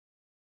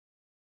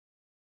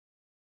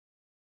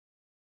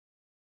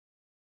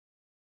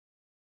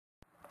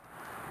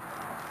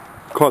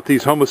Caught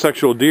these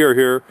homosexual deer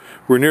here.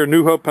 We're near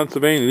New Hope,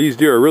 Pennsylvania. These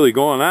deer are really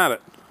going at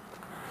it.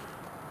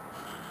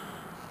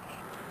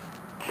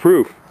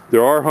 Proof.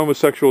 There are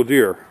homosexual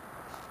deer.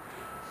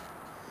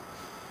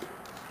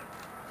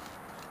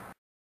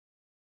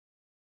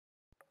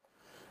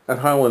 At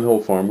Highland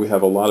Hill Farm, we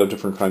have a lot of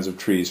different kinds of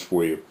trees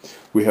for you.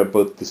 We have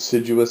both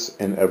deciduous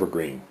and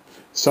evergreen.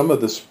 Some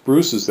of the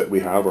spruces that we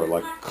have are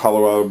like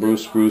Colorado blue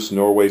spruce,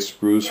 Norway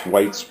spruce,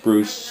 white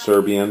spruce,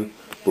 Serbian,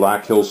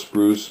 Black Hill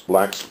spruce,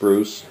 black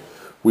spruce.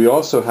 We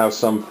also have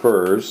some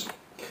firs,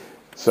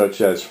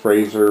 such as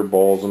Fraser,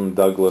 balsam,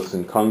 Douglas,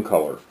 and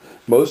concolor.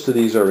 Most of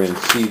these are in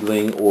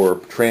seedling or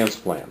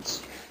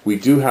transplants. We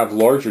do have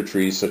larger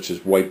trees such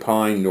as white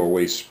pine,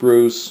 Norway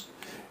spruce.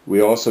 We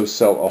also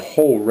sell a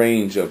whole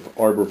range of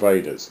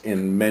arborvitaes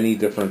in many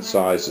different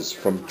sizes,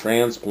 from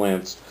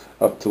transplants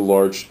up to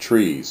large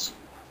trees.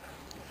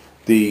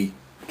 The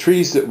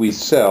trees that we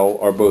sell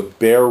are both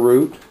bare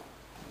root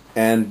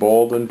and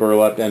balled and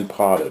burlapped and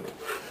potted.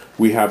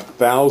 We have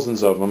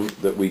thousands of them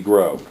that we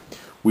grow.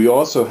 We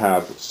also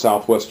have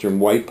southwestern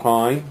white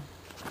pine,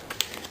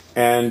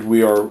 and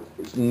we are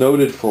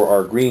noted for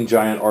our green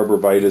giant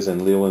arborvitaes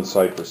and Leland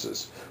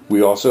cypresses.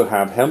 We also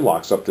have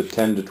hemlocks up to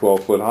 10 to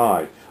 12 foot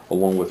high,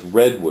 along with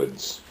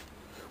redwoods.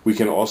 We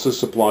can also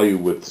supply you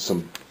with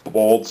some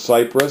bald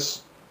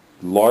cypress,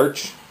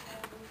 larch,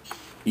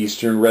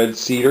 eastern red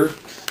cedar.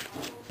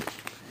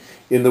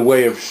 In the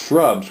way of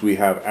shrubs, we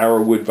have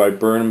arrowwood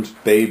viburnums,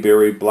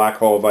 bayberry,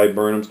 blackhaw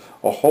viburnums,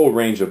 a whole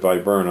range of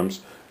viburnums,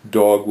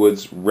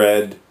 dogwoods,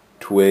 red,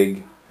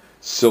 twig,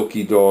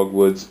 silky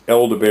dogwoods,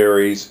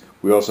 elderberries.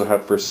 We also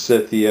have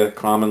forsythia,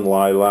 common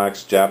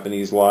lilacs,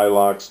 Japanese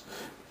lilacs,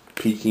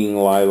 Peking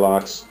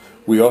lilacs.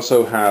 We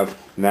also have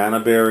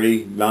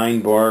nannyberry,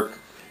 ninebark,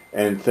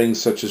 and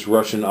things such as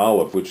Russian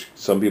olive, which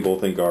some people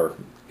think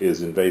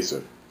is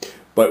invasive.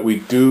 But we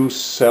do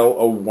sell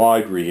a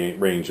wide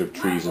range of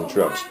trees and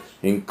shrubs,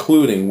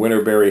 including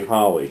winterberry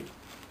holly.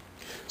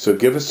 So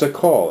give us a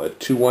call at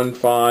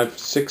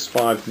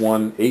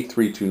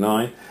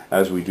 215-651-8329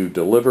 as we do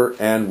deliver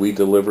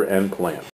and plant.